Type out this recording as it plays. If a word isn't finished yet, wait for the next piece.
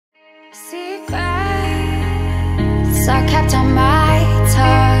Secrets I kept on my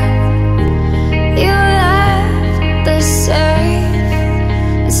tongue. You left the safe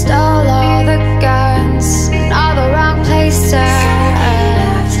and stole all the guns in all the wrong places.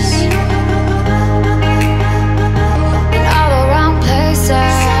 In all the wrong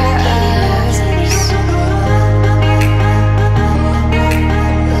places.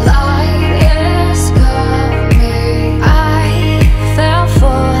 Light is coming. I fell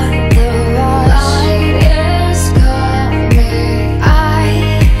for the rush. Light is coming. I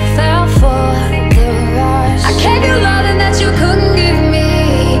fell for the rush. I gave you loving that you couldn't give me.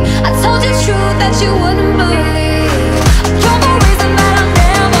 I told you truth that you wouldn't believe. You're the reason that I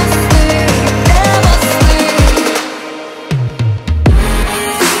never sleep, never sleep.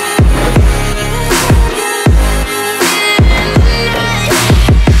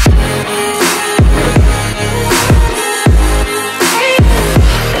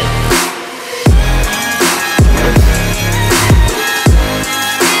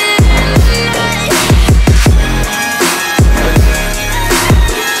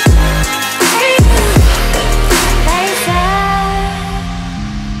 They said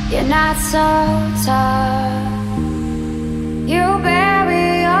you're not so tough. You bury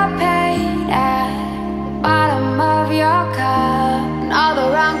your pain at the bottom of your cup in all the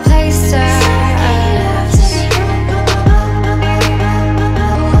wrong places.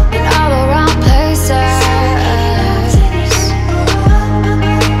 In all the wrong places.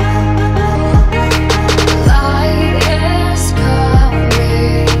 Light is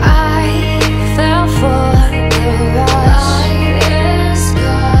coming. I fell for the rush. Light is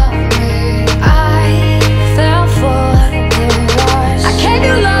coming. I fell for the rush. I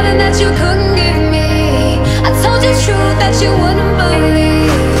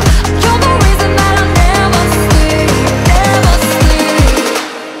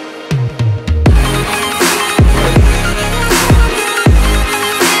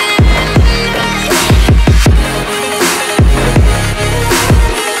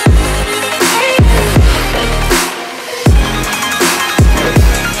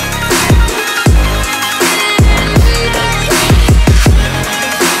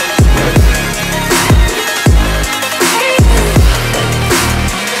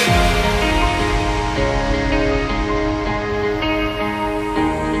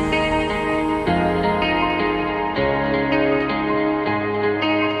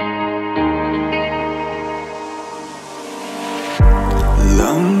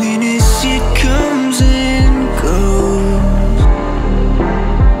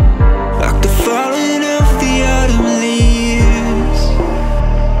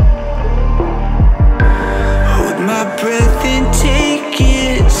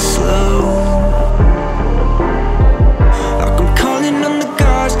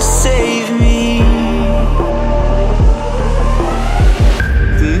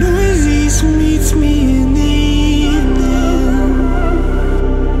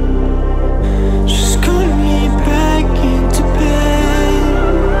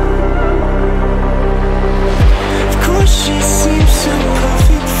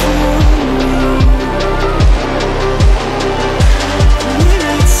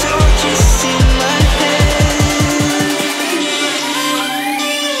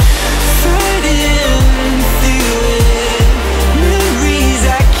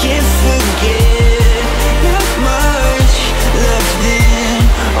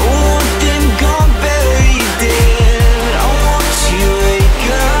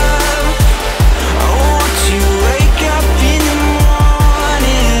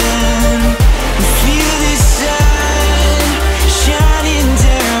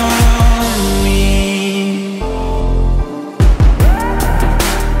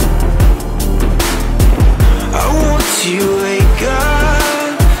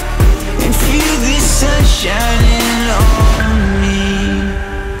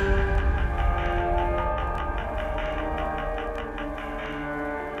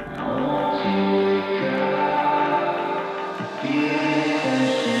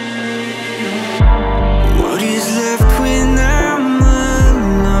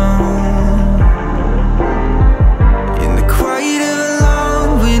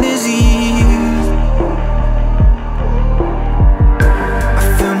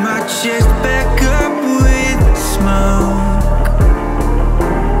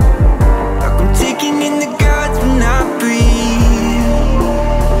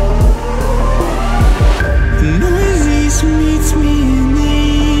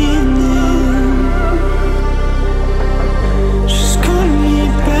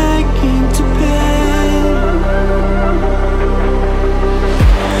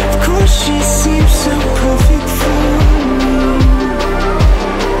to